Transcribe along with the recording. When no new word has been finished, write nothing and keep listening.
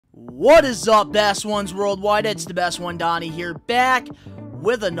What is up, best ones worldwide? It's the best one, Donnie here, back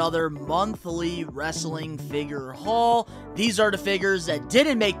with another monthly wrestling figure haul. These are the figures that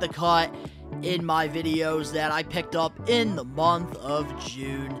didn't make the cut in my videos that I picked up in the month of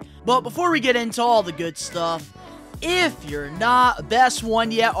June. But before we get into all the good stuff, if you're not a best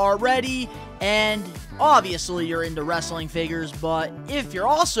one yet already, and obviously you're into wrestling figures, but if you're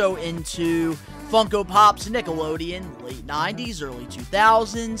also into Funko Pop's Nickelodeon, late 90s, early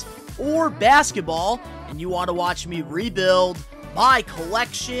 2000s, or basketball, and you want to watch me rebuild my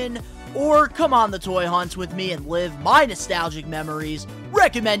collection, or come on the toy hunts with me and live my nostalgic memories,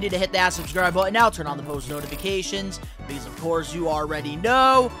 recommend you to hit that subscribe button now, turn on the post notifications, because of course you already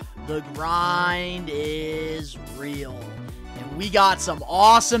know, the grind is real. And we got some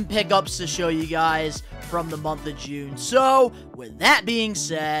awesome pickups to show you guys from the month of June. So, with that being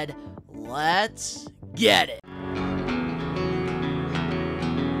said, let's get it.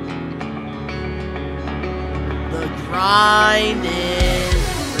 The grind is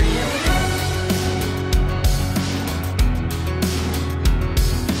real.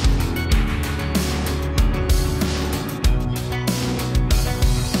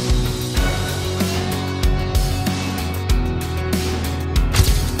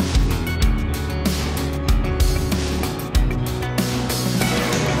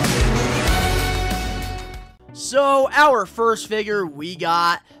 So, our first figure we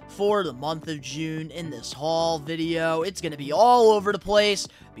got for the month of June in this haul video, it's going to be all over the place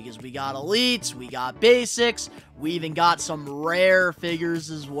because we got elites, we got basics, we even got some rare figures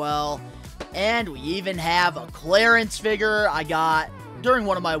as well, and we even have a clearance figure I got during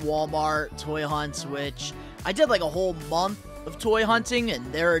one of my Walmart toy hunts, which I did like a whole month of toy hunting,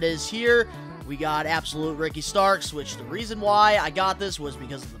 and there it is here. We got Absolute Ricky Starks, which the reason why I got this was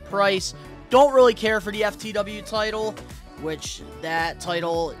because of the price. Don't really care for the FTW title, which that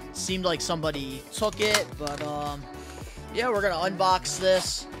title seemed like somebody took it, but yeah, we're gonna unbox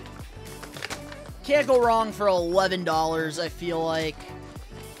this. Can't go wrong for $11, I feel like.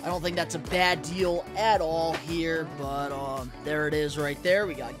 I don't think that's a bad deal at all here, but there it is right there.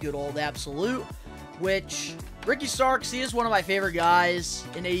 We got good old Absolute, which Ricky Starks, he is one of my favorite guys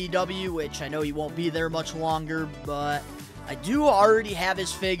in AEW, which I know he won't be there much longer, but I do already have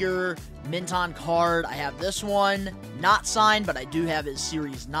his figure mint on card. I have this one not signed, but I do have his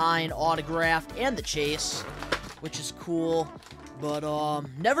Series 9 autographed and the chase, which is cool, but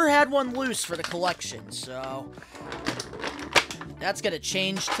never had one loose for the collection, so that's gonna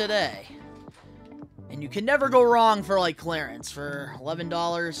change today. And you can never go wrong for like clearance. For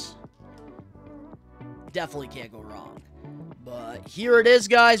 $11, definitely can't go wrong. But here it is,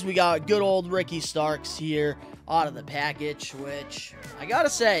 guys. We got good old Ricky Starks here out of the package, which I gotta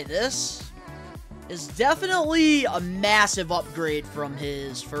say, this is definitely a massive upgrade from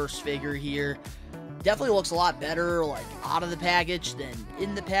his first figure here. Definitely looks a lot better like out of the package than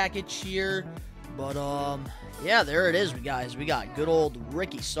in the package here, but yeah, there it is, guys. We got good old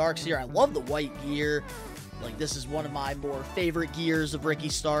Ricky Starks here. I love the white gear. Like, this is one of my more favorite gears of Ricky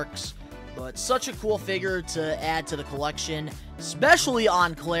Starks, but such a cool figure to add to the collection, especially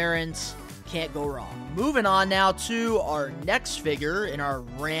on clearance. Can't go wrong. Moving on now to our next figure in our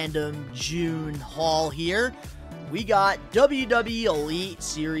random June haul here. We got WWE Elite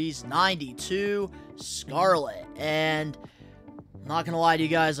Series 92 Scarlet. And I'm not going to lie to you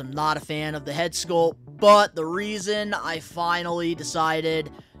guys, I'm not a fan of the head sculpt, but the reason I finally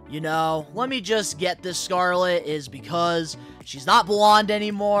decided, you know, let me just get this Scarlet is because she's not blonde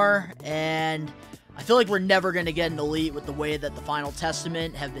anymore, and I feel like we're never going to get an Elite with the way that the Final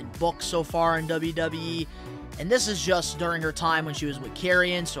Testament have been booked so far in WWE. And this is just during her time when she was with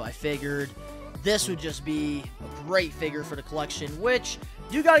Carrion, so I figured this would just be a great figure for the collection, which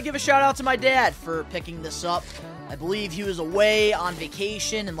do got to give a shout out to my dad for picking this up. I believe he was away on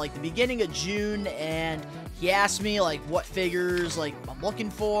vacation in like the beginning of June, and he asked me like what figures like I'm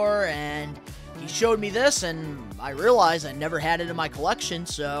looking for, and he showed me this, and I realized I never had it in my collection,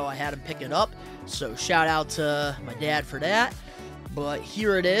 so I had him pick it up. So shout out to my dad for that. But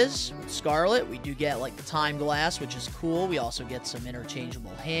here it is with Scarlet. We do get like the time glass, which is cool. We also get some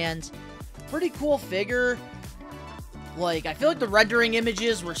interchangeable hands. Pretty cool figure. Like, I feel like the rendering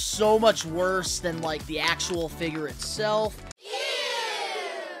images were so much worse than like the actual figure itself.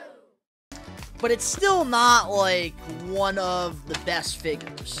 But it's still not like one of the best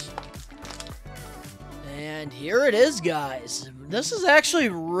figures. And here it is, guys. This is actually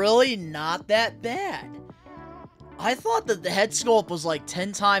really not that bad. I thought that the head sculpt was like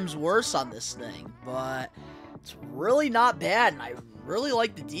 10 times worse on this thing, but it's really not bad, and I really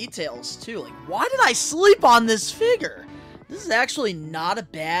like the details too. Like, why did I sleep on this figure? This is actually not a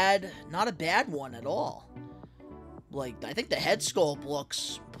bad one at all. Like, I think the head sculpt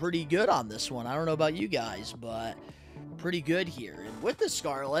looks pretty good on this one. I don't know about you guys, but pretty good here. And with the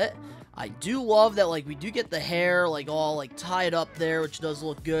Scarlet, I do love that, like, we do get the hair, like, all, like, tied up there, which does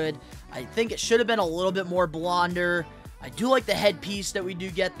look good. I think it should have been a little bit more blonder. I do like the headpiece that we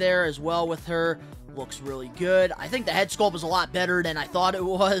do get there as well with her. Looks really good. I think the head sculpt is a lot better than I thought it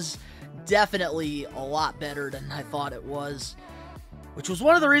was. Definitely a lot better than I thought it was, which was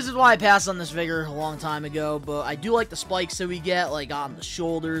one of the reasons why I passed on this figure a long time ago. But I do like the spikes that we get, like, on the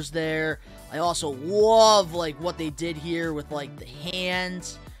shoulders there. I also love, like, what they did here with, like, the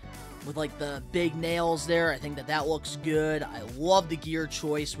hands, with, like, the big nails there. I think that that looks good. I love the gear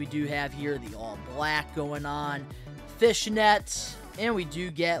choice we do have here, the all black going on, fishnets, and we do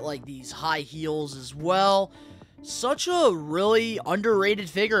get, like, these high heels as well. Such a really underrated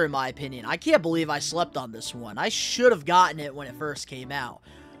figure, in my opinion. I can't believe I slept on this one. I should have gotten it when it first came out.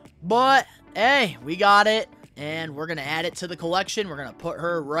 But, hey, we got it, and we're going to add it to the collection. We're going to put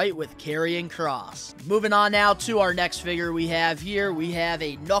her right with Karrion Kross. Moving on now to our next figure we have here. We have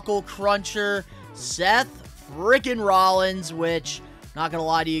a Knuckle Cruncher, Seth freaking Rollins, which, not going to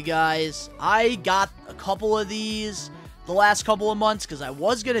lie to you guys, I got a couple of these the last couple of months because I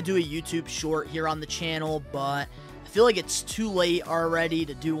was going to do a YouTube short here on the channel, but I feel like it's too late already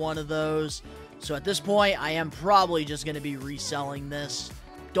to do one of those. So at this point, I am probably just going to be reselling this.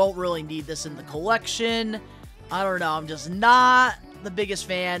 Don't really need this in the collection. I don't know. I'm just not the biggest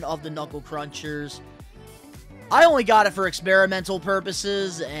fan of the Knuckle Crunchers. I only got it for experimental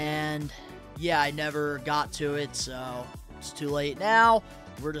purposes, and yeah, I never got to it, so it's too late now.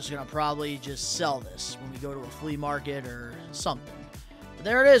 We're just going to probably just sell this when we go to a flea market or something. But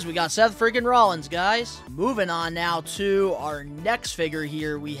there it is. We got Seth freaking Rollins, guys. Moving on now to our next figure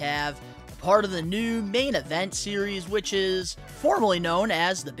here. We have a part of the new main event series, which is formerly known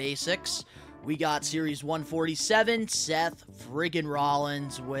as the Basics. We got Series 147, Seth freaking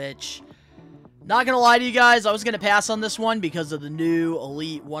Rollins, which, not going to lie to you guys, I was going to pass on this one because of the new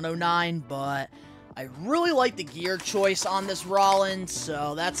Elite 109, but I really like the gear choice on this Rollins,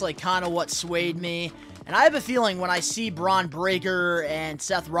 so that's, like, kind of what swayed me. And I have a feeling when I see Braun Breaker and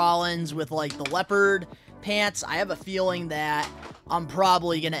Seth Rollins with, like, the leopard pants, I have a feeling that I'm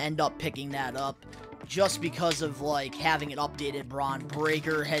probably going to end up picking that up just because of, like, having an updated Braun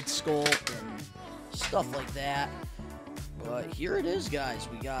Breaker head sculpt and stuff like that. But here it is, guys.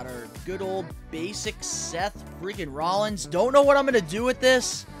 We got our good old basic Seth freaking Rollins. Don't know what I'm going to do with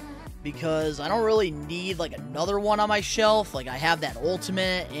this, because I don't really need, like, another one on my shelf. Like, I have that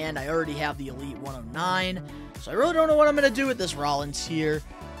Ultimate, and I already have the Elite 109. So I really don't know what I'm going to do with this Rollins here.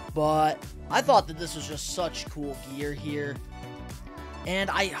 But I thought that this was just such cool gear here.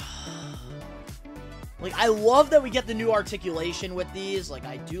 And I love that we get the new articulation with these. Like,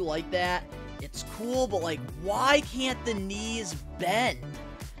 I do like that. It's cool, but, like, why can't the knees bend?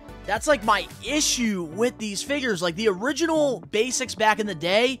 That's, like, my issue with these figures. Like, the original Basics back in the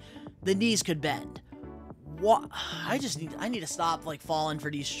day, the knees could bend. What? I need to stop, like, falling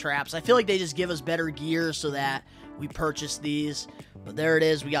for these traps. I feel like they just give us better gear so that we purchase these. But there it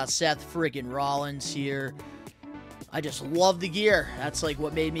is. We got Seth freaking Rollins here. I just love the gear. That's, like,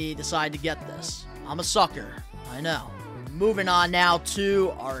 what made me decide to get this. I'm a sucker. I know. Moving on now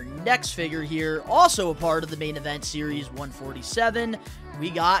to our next figure here. Also a part of the main event series 147.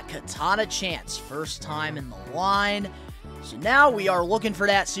 We got Katana Chance. First time in the line. So now we are looking for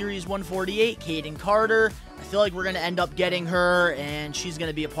that Series 148, Kaden Carter. I feel like we're going to end up getting her, and she's going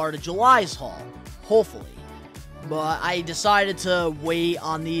to be a part of July's haul, hopefully. But I decided to wait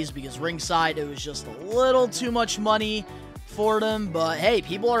on these because ringside, it was just a little too much money for them. But hey,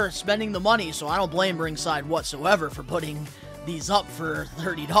 people are spending the money, so I don't blame ringside whatsoever for putting these up for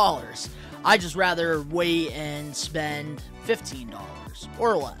 $30. I just rather wait and spend $15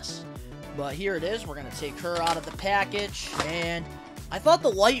 or less. But here it is. We're going to take her out of the package. And I thought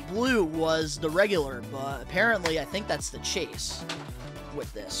the light blue was the regular, but apparently I think that's the chase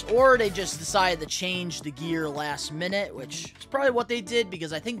with this. Or they just decided to change the gear last minute, which is probably what they did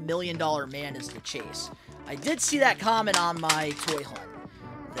because I think $1 Million Man is the chase. I did see that comment on my toy hunt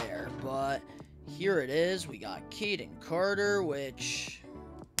there, but here it is. We got Kaden Carter, which,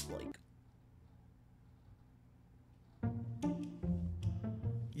 like,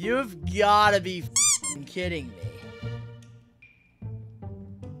 you've got to be f***ing kidding me.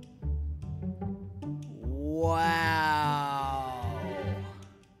 Wow.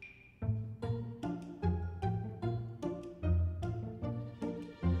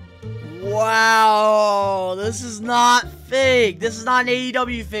 Wow. This is not fake. This is not an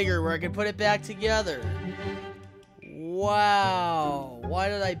AEW figure where I can put it back together. Wow. Why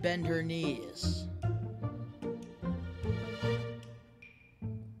did I bend her knees?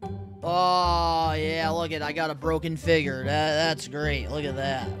 Oh, yeah, look at I got a broken figure. That's great. Look at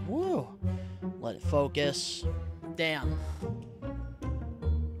that. Woo. Let it focus. Damn.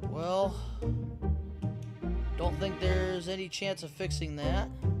 Well, don't think there's any chance of fixing that.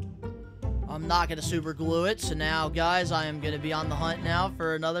 I'm not going to super glue it. So now, guys, I am going to be on the hunt now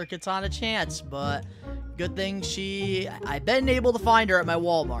for another katana chance. But good thing I've been able to find her at my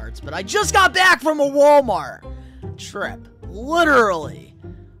Walmarts. But I just got back from a Walmart trip. Literally.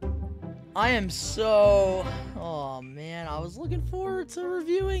 I am so... Oh, man. I was looking forward to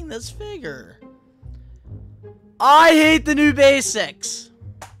reviewing this figure. I hate the new basics.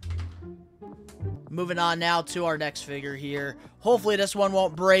 Moving on now to our next figure here. Hopefully this one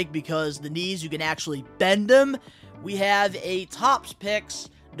won't break because the knees, you can actually bend them. We have a Topps Picks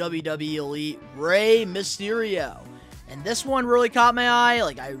WWE Elite Rey Mysterio. And this one really caught my eye.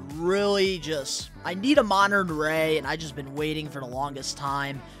 Like, I need a modern Rey, and I've just been waiting for the longest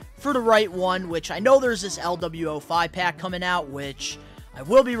time for the right one, which I know there's this LWO 5-pack coming out, which I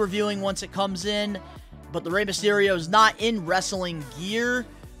will be reviewing once it comes in. But the Rey Mysterio is not in wrestling gear.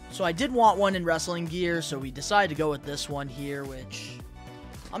 So I did want one in wrestling gear, so we decided to go with this one here, which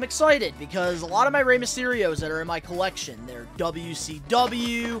I'm excited because a lot of my Rey Mysterios that are in my collection, they're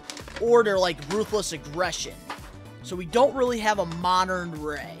WCW or they're like Ruthless Aggression. So we don't really have a modern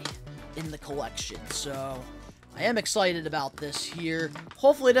Rey in the collection, so I am excited about this here.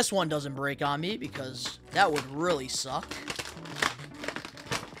 Hopefully this one doesn't break on me because that would really suck.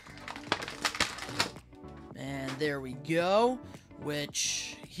 And there we go,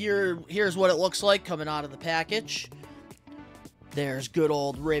 which... Here's what it looks like coming out of the package. There's good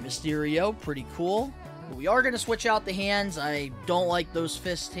old Rey Mysterio. Pretty cool. But we are going to switch out the hands. I don't like those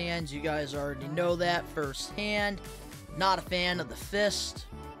fist hands. You guys already know that firsthand. Not a fan of the fist.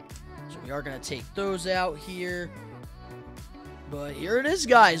 So we are going to take those out here. But here it is,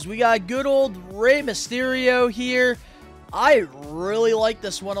 guys. We got good old Rey Mysterio here. I really like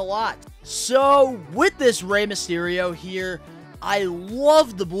this one a lot. So with this Rey Mysterio here, I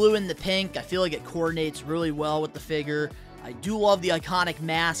love the blue and the pink. I feel like it coordinates really well with the figure. I do love the iconic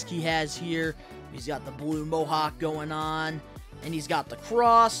mask he has here. He's got the blue mohawk going on. And he's got the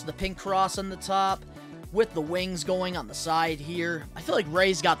cross, the pink cross on the top, with the wings going on the side here. I feel like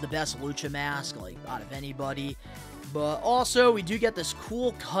Rey's got the best lucha mask, like, out of anybody. But also, we do get this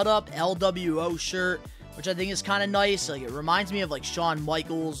cool cut-up LWO shirt, which I think is kind of nice. Like, it reminds me of, like, Shawn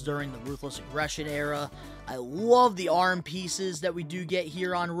Michaels during the Ruthless Aggression era. I love the arm pieces that we do get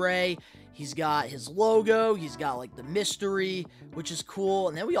here on Rey. He's got his logo. He's got, like, the mystery, which is cool.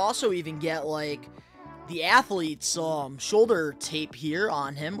 And then we also even get, like, the athlete's shoulder tape here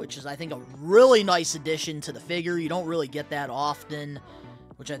on him, which is, I think, a really nice addition to the figure. You don't really get that often,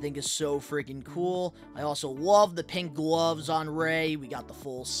 which I think is so freaking cool. I also love the pink gloves on Rey. We got the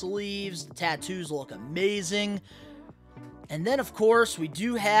full sleeves. The tattoos look amazing. And then, of course, we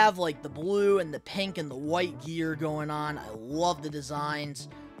do have, like, the blue and the pink and the white gear going on. I love the designs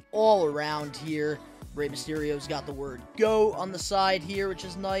all around here. Rey Mysterio's got the word GOAT on the side here, which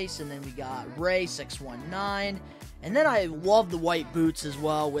is nice. And then we got Rey 619. And then I love the white boots as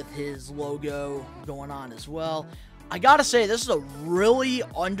well with his logo going on as well. I gotta say, this is a really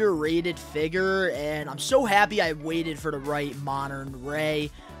underrated figure, and I'm so happy I waited for the right modern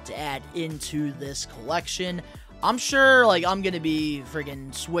Rey to add into this collection. I'm sure, like, I'm gonna be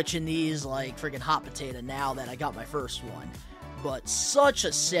friggin' switching these like friggin' hot potato now that I got my first one. But such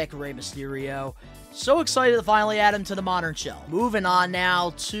a sick Rey Mysterio. So excited to finally add him to the modern shelf. Moving on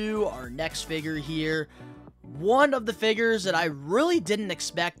now to our next figure here. One of the figures that I really didn't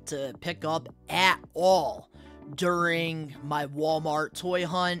expect to pick up at all during my Walmart toy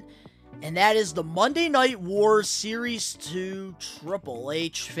hunt. And that is the Monday Night Wars Series 2 Triple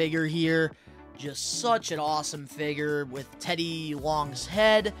H figure here. Just such an awesome figure with Teddy Long's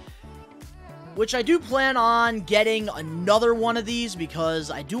head, which I do plan on getting another one of these because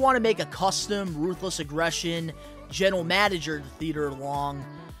I do want to make a custom Ruthless Aggression General Manager to Theater Long.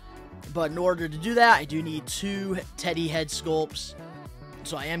 But in order to do that, I do need 2 Teddy head sculpts.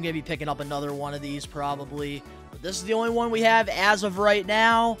 So I am going to be picking up another one of these probably. But this is the only one we have as of right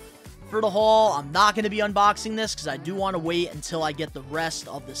now for the haul. I'm not going to be unboxing this because I do want to wait until I get the rest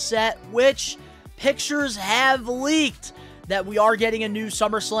of the set, which pictures have leaked that we are getting a new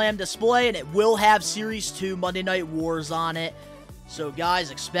SummerSlam display, and it will have Series 2 Monday Night Wars on it. So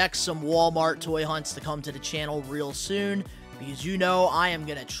guys, expect some Walmart toy hunts to come to the channel real soon. because you know I am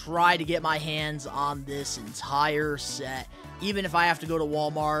going to try to get my hands on this entire set. Even if I have to go to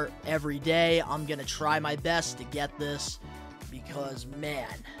Walmart every day, I'm going to try my best to get this, because, man,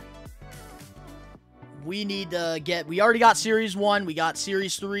 we need to get, we already got Series 1, we got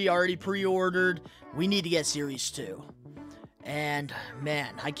Series 3 already pre-ordered, we need to get Series 2. And,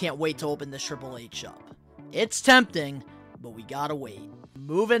 man, I can't wait to open this Triple H up. It's tempting, but we gotta wait.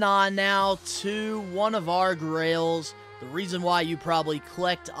 Moving on now to one of our grails, the reason why you probably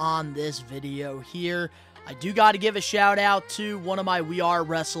clicked on this video here. I do gotta give a shout out to one of my We Are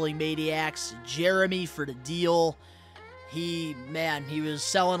Wrestling Maniacs, Jeremy, for the deal. He was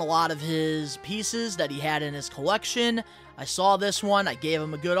selling a lot of his pieces that he had in his collection. I saw this one, I gave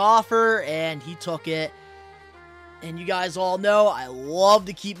him a good offer, and he took it. And you guys all know, I love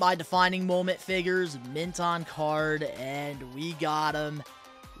to keep my defining moment figures mint on card, and we got him.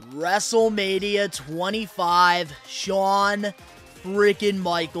 WrestleMania 25, Shawn freaking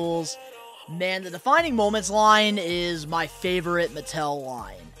Michaels. Man, the defining moments line is my favorite Mattel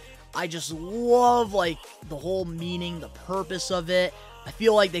line. I just love, like, the whole meaning, the purpose of it. I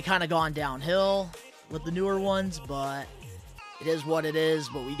feel like they kind of gone downhill with the newer ones, but it is what it is.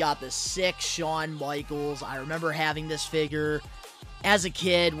 But we got this sick Shawn Michaels. I remember having this figure as a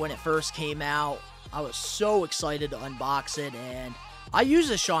kid when it first came out. I was so excited to unbox it, and I used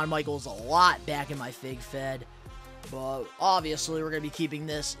this Shawn Michaels a lot back in my Fig Fed. But obviously, we're going to be keeping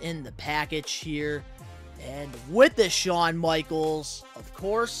this in the package here. And with this Shawn Michaels, of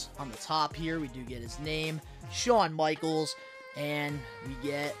course, on the top here, we do get his name, Shawn Michaels. And we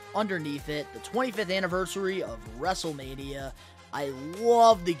get, underneath it, the 25th anniversary of WrestleMania. I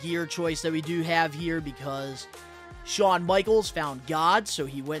love the gear choice that we do have here, because Shawn Michaels found God, so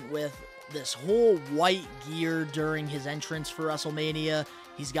he went with this whole white gear during his entrance for WrestleMania.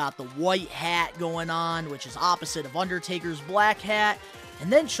 He's got the white hat going on, which is opposite of Undertaker's black hat.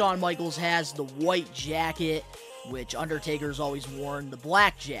 And then Shawn Michaels has the white jacket, which Undertaker's always worn the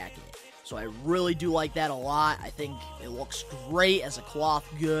black jacket. So I really do like that a lot. I think it looks great as a cloth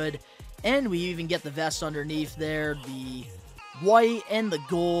good. And we even get the vest underneath there, the white and the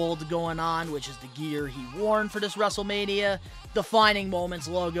gold going on, which is the gear he worn for this WrestleMania. Defining Moments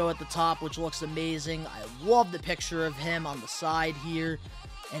logo at the top, which looks amazing. I love the picture of him on the side here.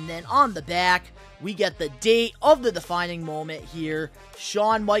 And then on the back, we get the date of the defining moment here.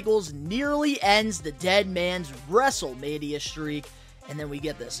 Shawn Michaels nearly ends the dead man's WrestleMania streak. And then we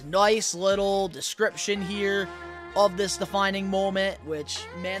get this nice little description here of this defining moment, which,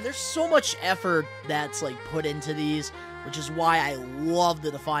 man, there's so much effort that's, like, put into these, which is why I love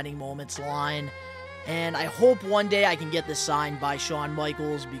the defining moments line. And I hope one day I can get this signed by Shawn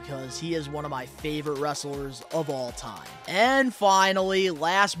Michaels, because he is one of my favorite wrestlers of all time. And finally,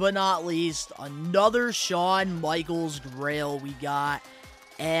 last but not least, another Shawn Michaels grail we got.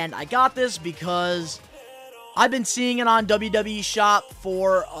 And I got this because I've been seeing it on WWE Shop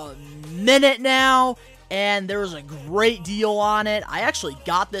for a minute now, and there was a great deal on it. I actually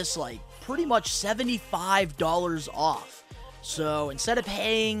got this, like, pretty much $75 off. So instead of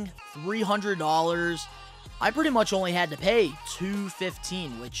paying $300, I pretty much only had to pay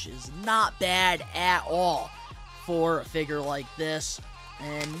 $215, which is not bad at all for a figure like this.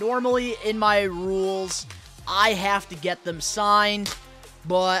 And normally in my rules, I have to get them signed,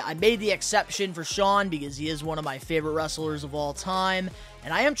 but I made the exception for Shawn because he is one of my favorite wrestlers of all time.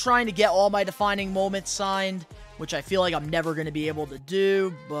 And I am trying to get all my defining moments signed, which I feel like I'm never going to be able to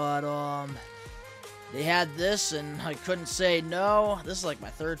do, but they had this, and I couldn't say no. This is like my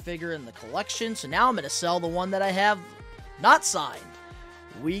third figure in the collection, so now I'm going to sell the one that I have not signed.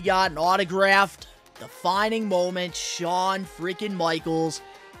 We got an autographed defining moment Shawn freaking Michaels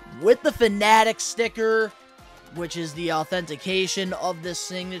with the Fanatic sticker, which is the authentication of this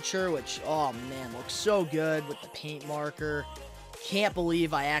signature, which, oh man, looks so good with the paint marker. Can't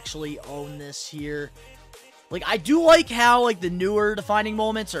believe I actually own this here. Like, I do like how, like, the newer defining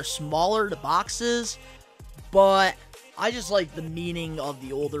moments are smaller, the boxes, but I just like the meaning of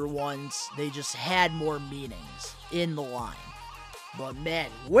the older ones. They just had more meanings in the line. But, man,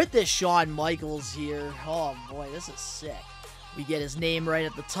 with this Shawn Michaels here, oh, boy, this is sick. We get his name right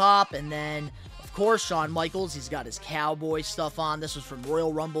at the top, and then, of course, Shawn Michaels, he's got his cowboy stuff on. This was from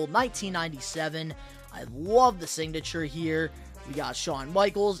Royal Rumble 1997. I love the signature here. We got Shawn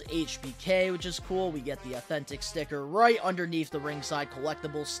Michaels, HBK, which is cool. We get the authentic sticker right underneath the ringside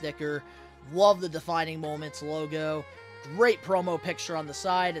collectible sticker. Love the defining moments logo. Great promo picture on the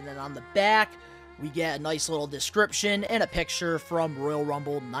side, and then on the back, we get a nice little description and a picture from Royal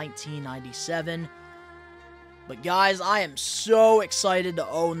Rumble 1997. But guys, I am so excited to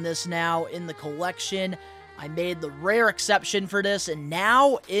own this now in the collection. I made the rare exception for this, and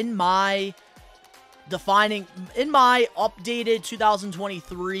now in my updated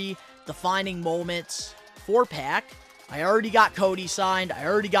 2023 defining moments 4-pack, I already got Cody signed, I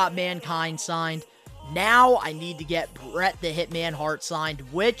already got Mankind signed. Now I need to get Bret the Hitman Hart signed,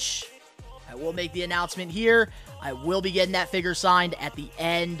 which I will make the announcement here. I will be getting that figure signed at the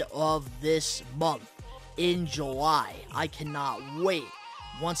end of this month in July. I cannot wait.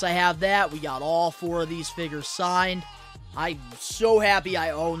 Once I have that, we got all 4 of these figures signed. I'm so happy I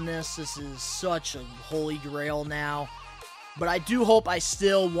own this. This is such a holy grail now. But I do hope I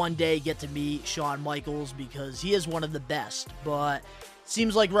still one day get to meet Shawn Michaels because he is one of the best. But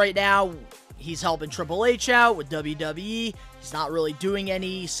seems like right now he's helping Triple H out with WWE. He's not really doing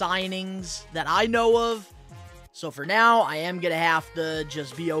any signings that I know of. So for now, I am going to have to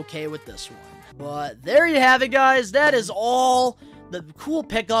just be okay with this one. But there you have it, guys. That is all the cool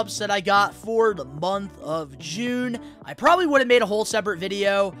pickups that I got for the month of June. I probably would have made a whole separate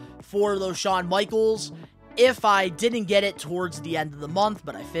video for those Shawn Michaels if I didn't get it towards the end of the month,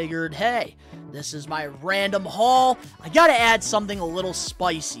 but I figured, hey, this is my random haul. I gotta add something a little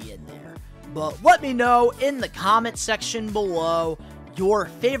spicy in there. But let me know in the comment section below your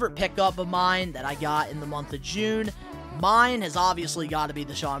favorite pickup of mine that I got in the month of June. Mine has obviously got to be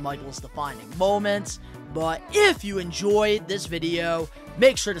the Shawn Michaels defining moments. But if you enjoyed this video,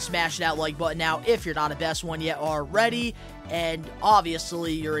 make sure to smash that like button now if you're not a best one yet already. And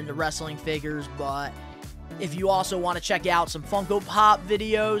obviously you're into wrestling figures, but if you also want to check out some Funko Pop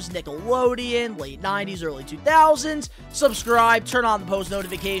videos, Nickelodeon, late 90s, early 2000s, subscribe, turn on the post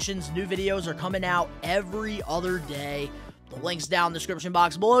notifications. New videos are coming out every other day. The link's down in the description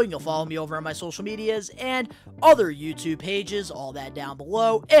box below. You can follow me over on my social medias and other YouTube pages, all that down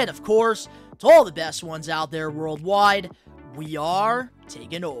below. And of course, to all the best ones out there worldwide, we are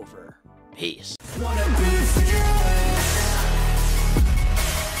taking over. Peace.